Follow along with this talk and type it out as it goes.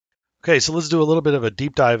Okay, so let's do a little bit of a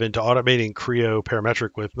deep dive into automating Creo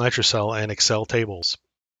Parametric with Nitro-CELL and Excel tables.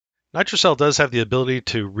 Nitro-CELL does have the ability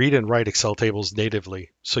to read and write Excel tables natively,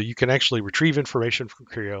 so you can actually retrieve information from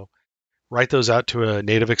Creo, write those out to a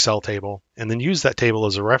native Excel table, and then use that table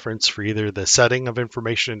as a reference for either the setting of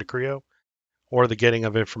information into Creo or the getting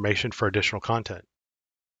of information for additional content.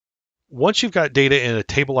 Once you've got data in a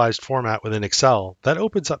tableized format within Excel, that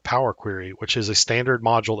opens up Power Query, which is a standard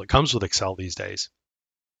module that comes with Excel these days.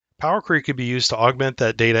 Power Query could be used to augment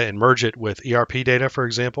that data and merge it with ERP data, for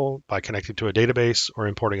example, by connecting to a database or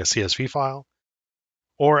importing a CSV file,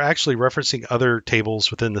 or actually referencing other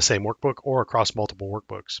tables within the same workbook or across multiple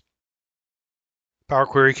workbooks. Power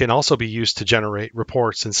Query can also be used to generate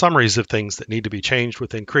reports and summaries of things that need to be changed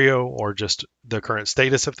within Creo or just the current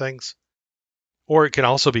status of things. Or it can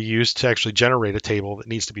also be used to actually generate a table that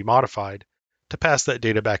needs to be modified to pass that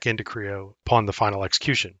data back into Creo upon the final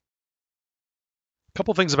execution. A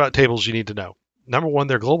couple things about tables you need to know. Number one,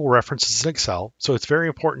 they're global references in Excel, so it's very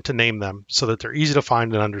important to name them so that they're easy to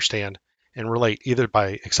find and understand and relate either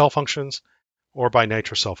by Excel functions or by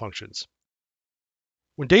Nitro-CELL functions.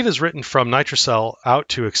 When data is written from Nitro-CELL out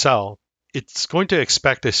to Excel, it's going to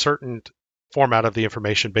expect a certain format of the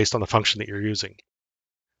information based on the function that you're using.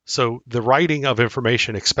 So the writing of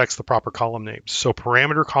information expects the proper column names. So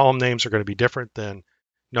parameter column names are going to be different than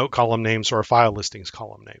note column names or file listings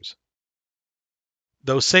column names.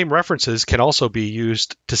 Those same references can also be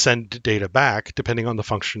used to send data back depending on the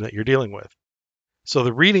function that you're dealing with. So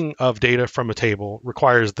the reading of data from a table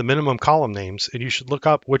requires the minimum column names, and you should look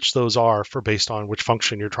up which those are based on which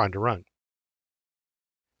function you're trying to run.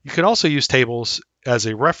 You can also use tables as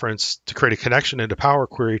a reference to create a connection into Power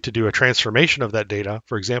Query to do a transformation of that data,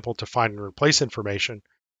 for example, to find and replace information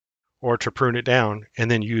or to prune it down, and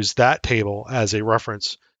then use that table as a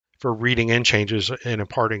reference for reading in changes and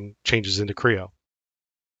imparting changes into Creo.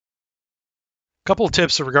 A couple of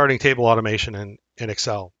tips regarding table automation in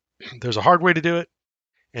Excel. There's a hard way to do it,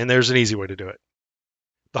 and there's an easy way to do it.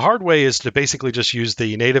 The hard way is to basically just use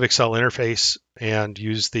the native Excel interface and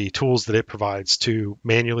use the tools that it provides to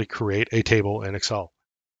manually create a table in Excel.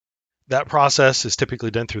 That process is typically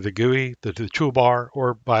done through the GUI, the toolbar,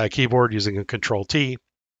 or by a keyboard using a Control-T,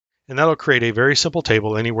 and that'll create a very simple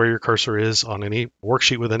table anywhere your cursor is on any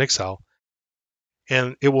worksheet within Excel,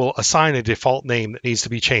 and it will assign a default name that needs to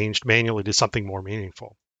be changed manually to something more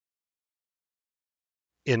meaningful.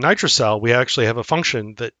 In Nitro-CELL, we actually have a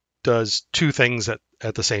function that does two things at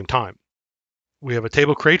the same time. We have a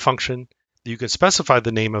table create function that you can specify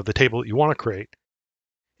the name of the table that you want to create,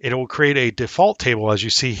 and it will create a default table as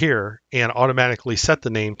you see here and automatically set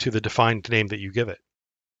the name to the defined name that you give it.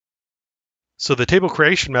 So the table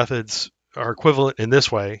creation methods are equivalent in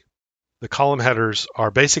this way. The column headers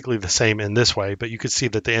are basically the same in this way, but you can see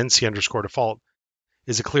that the NC_default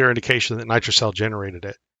is a clear indication that Nitro-CELL generated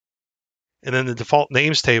it. And then the default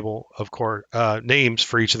names table, of course, names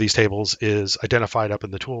for each of these tables is identified up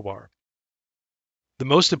in the toolbar. The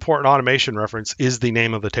most important automation reference is the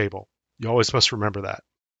name of the table. You always must remember that.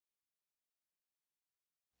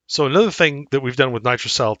 So another thing that we've done with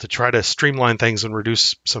Nitro-CELL to try to streamline things and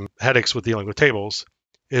reduce some headaches with dealing with tables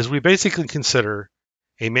is we basically consider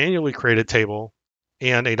a manually created table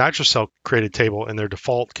and a Nitro-CELL created table and their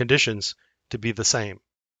default conditions to be the same.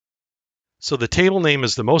 So the table name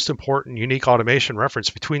is the most important unique automation reference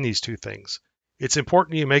between these two things. It's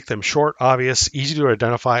important you make them short, obvious, easy to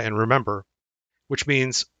identify and remember, which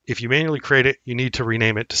means if you manually create it, you need to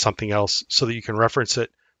rename it to something else so that you can reference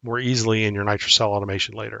it more easily in your Nitro-CELL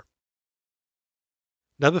automation later.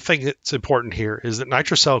 Another thing that's important here is that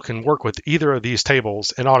Nitro-CELL can work with either of these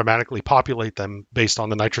tables and automatically populate them based on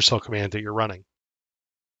the Nitro-CELL command that you're running.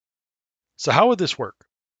 So how would this work?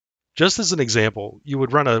 Just as an example, you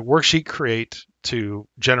would run a worksheet create to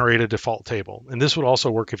generate a default table, and this would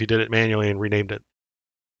also work if you did it manually and renamed it.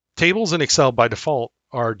 Tables in Excel by default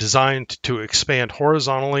are designed to expand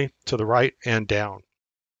horizontally to the right and down.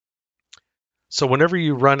 So whenever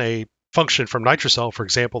you run a function from Nitro-CELL, for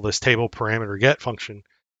example, this table parameter get function,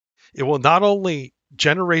 it will not only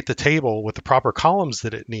generate the table with the proper columns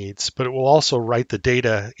that it needs, but it will also write the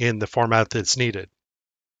data in the format that's needed.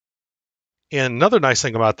 And another nice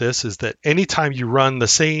thing about this is that anytime you run the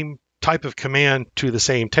same type of command to the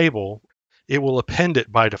same table, it will append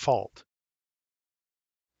it by default.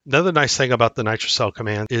 Another nice thing about the Nitro-CELL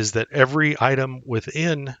command is that every item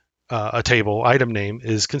within a table, item name,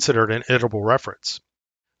 is considered an editable reference.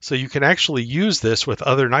 So you can actually use this with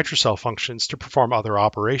other Nitro-CELL functions to perform other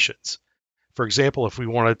operations. For example, if we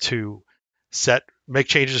wanted to make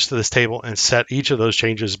changes to this table and set each of those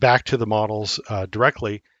changes back to the models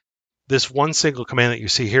directly, This one single command that you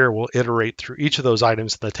see here will iterate through each of those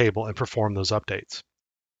items in the table and perform those updates.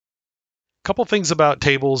 A couple things about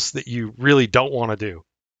tables that you really don't want to do.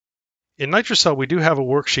 In Nitro-CELL, we do have a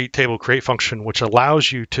worksheet table create function which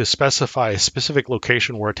allows you to specify a specific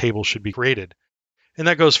location where a table should be created. And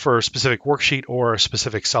that goes for a specific worksheet or a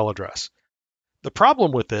specific cell address. The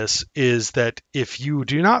problem with this is that if you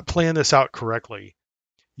do not plan this out correctly,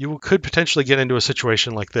 you could potentially get into a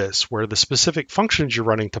situation like this, where the specific functions you're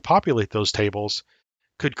running to populate those tables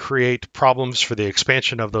could create problems for the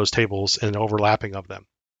expansion of those tables and overlapping of them.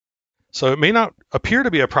 So it may not appear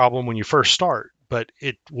to be a problem when you first start, but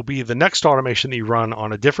it will be the next automation that you run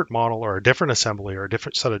on a different model or a different assembly or a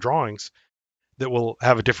different set of drawings that will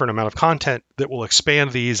have a different amount of content that will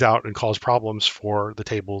expand these out and cause problems for the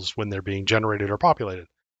tables when they're being generated or populated.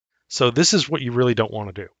 So this is what you really don't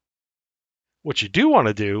want to do. What you do want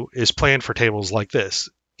to do is plan for tables like this.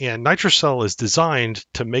 And Nitro-CELL is designed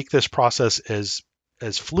to make this process as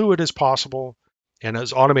fluid as possible and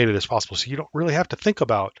as automated as possible. So you don't really have to think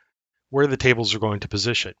about where the tables are going to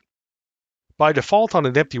position. By default on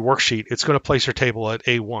an empty worksheet, it's going to place your table at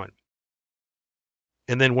A1.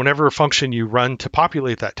 And then whenever a function you run to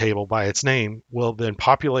populate that table by its name will then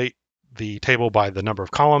populate the table by the number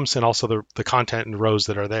of columns and also the content and rows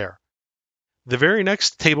that are there. The very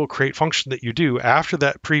next table create function that you do after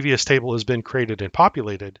that previous table has been created and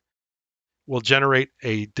populated will generate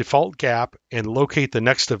a default gap and locate the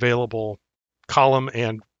next available column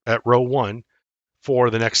and at row 1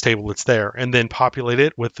 for the next table that's there, and then populate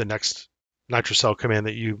it with the next Nitro-CELL command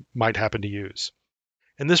that you might happen to use.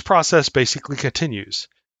 And this process basically continues.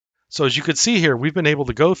 So as you can see here, we've been able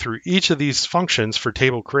to go through each of these functions for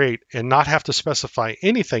table create and not have to specify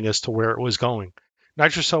anything as to where it was going.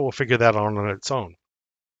 Nitro-CELL will figure that out on its own.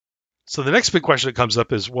 So the next big question that comes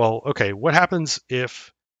up is, well, okay, what happens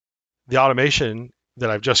if the automation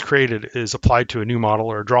that I've just created is applied to a new model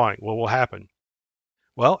or a drawing? What will happen?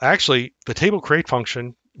 Well, actually, the table create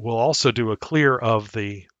function will also do a clear of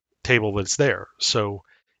the table that's there. So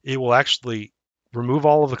it will actually remove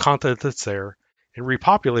all of the content that's there and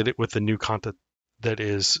repopulate it with the new content that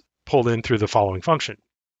is pulled in through the following function.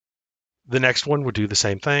 The next one would do the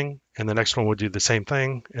same thing, and the next one would do the same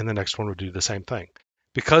thing, and the next one would do the same thing.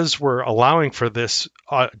 Because we're allowing for this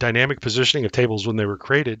dynamic positioning of tables when they were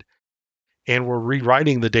created, and we're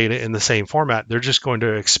rewriting the data in the same format, they're just going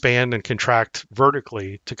to expand and contract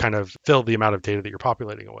vertically to kind of fill the amount of data that you're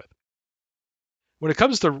populating it with. When it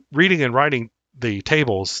comes to reading and writing the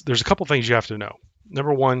tables, there's a couple things you have to know.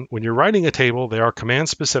 Number one, when you're writing a table, there are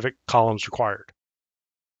command-specific columns required.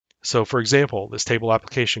 So for example, this table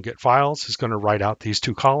application get files is going to write out these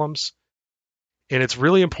two columns. And it's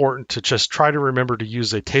really important to just try to remember to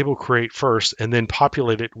use a table create first and then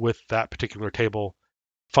populate it with that particular table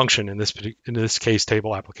function, in this case,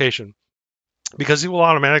 table application, because it will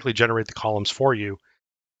automatically generate the columns for you.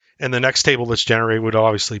 And the next table that's generated would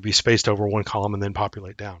obviously be spaced over one column and then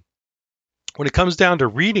populate down. When it comes down to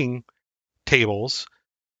reading tables,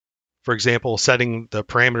 for example, setting the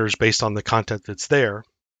parameters based on the content that's there,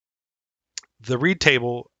 the read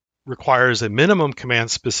table requires a minimum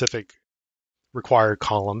command-specific required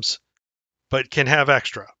columns, but can have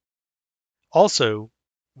extra. Also,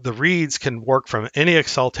 the reads can work from any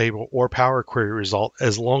Excel table or Power Query result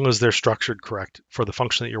as long as they're structured correct for the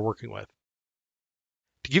function that you're working with.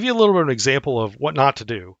 To give you a little bit of an example of what not to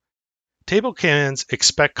do, table commands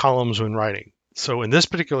expect columns when writing. So in this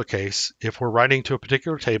particular case, if we're writing to a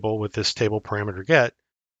particular table with this table parameter get,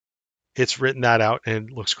 it's written that out and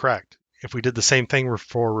it looks correct. If we did the same thing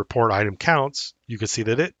for report item counts, you can see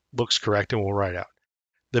that it looks correct and will write out.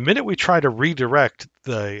 The minute we try to redirect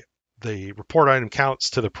the report item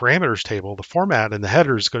counts to the parameters table, the format and the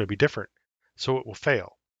header is going to be different, so it will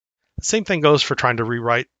fail. The same thing goes for trying to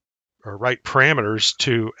rewrite or write parameters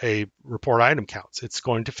to a report item counts. It's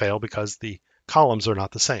going to fail because the columns are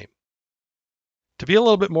not the same. To be a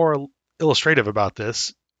little bit more illustrative about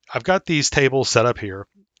this, I've got these tables set up here.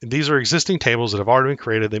 And these are existing tables that have already been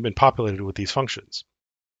created. They've been populated with these functions.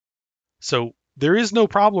 So there is no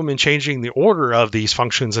problem in changing the order of these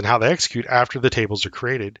functions and how they execute after the tables are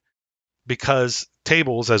created, because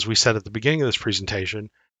tables, as we said at the beginning of this presentation,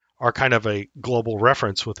 are kind of a global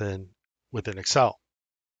reference within Excel.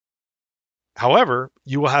 However,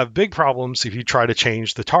 you will have big problems if you try to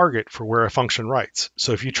change the target for where a function writes.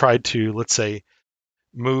 So if you tried to, let's say,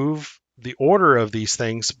 move the order of these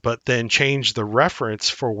things, but then change the reference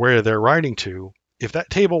for where they're writing to, if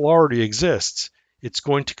that table already exists, it's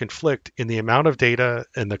going to conflict in the amount of data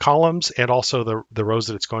in the columns and also the rows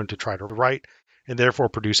that it's going to try to write, and therefore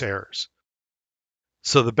produce errors.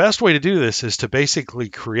 So the best way to do this is to basically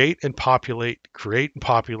create and populate, create and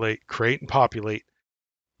populate, create and populate.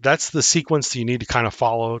 That's the sequence you need to kind of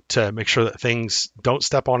follow to make sure that things don't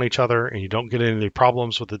step on each other and you don't get any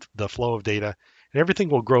problems with the flow of data, and everything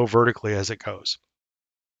will grow vertically as it goes.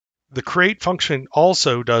 The create function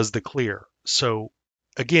also does the clear. So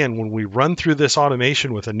again, when we run through this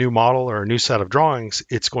automation with a new model or a new set of drawings,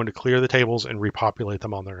 it's going to clear the tables and repopulate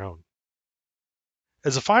them on their own.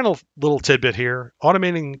 As a final little tidbit here,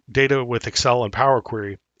 automating data with Excel and Power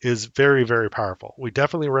Query is very, very powerful. We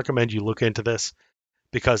definitely recommend you look into this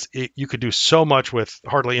because you could do so much with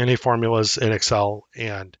hardly any formulas in Excel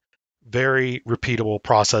and very repeatable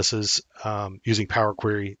processes using Power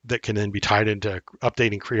Query that can then be tied into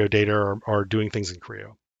updating Creo data or doing things in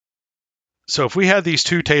Creo. So if we had these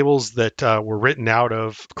two tables that were written out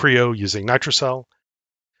of Creo using Nitro-CELL,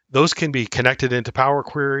 those can be connected into Power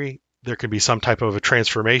Query. There can be some type of a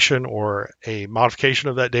transformation or a modification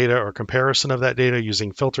of that data or comparison of that data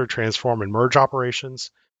using filter, transform, and merge operations.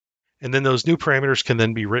 And then those new parameters can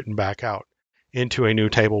then be written back out into a new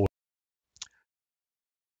table.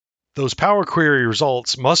 Those Power Query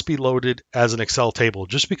results must be loaded as an Excel table.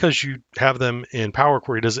 Just because you have them in Power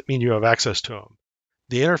Query doesn't mean you have access to them.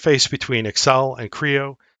 The interface between Excel and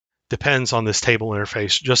Creo depends on this table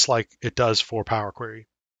interface, just like it does for Power Query.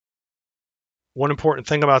 One important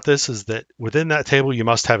thing about this is that within that table, you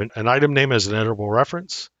must have an item name as an iterable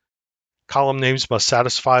reference. Column names must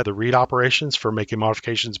satisfy the read operations for making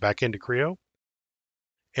modifications back into Creo.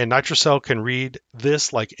 And Nitro-CELL can read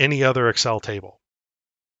this like any other Excel table.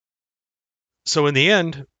 So in the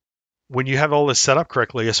end, when you have all this set up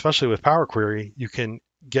correctly, especially with Power Query, you can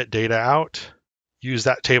get data out, use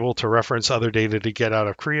that table to reference other data to get out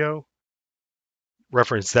of Creo,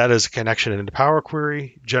 reference that as a connection into Power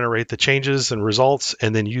Query, generate the changes and results,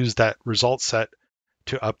 and then use that result set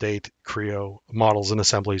to update Creo models and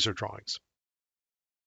assemblies or drawings.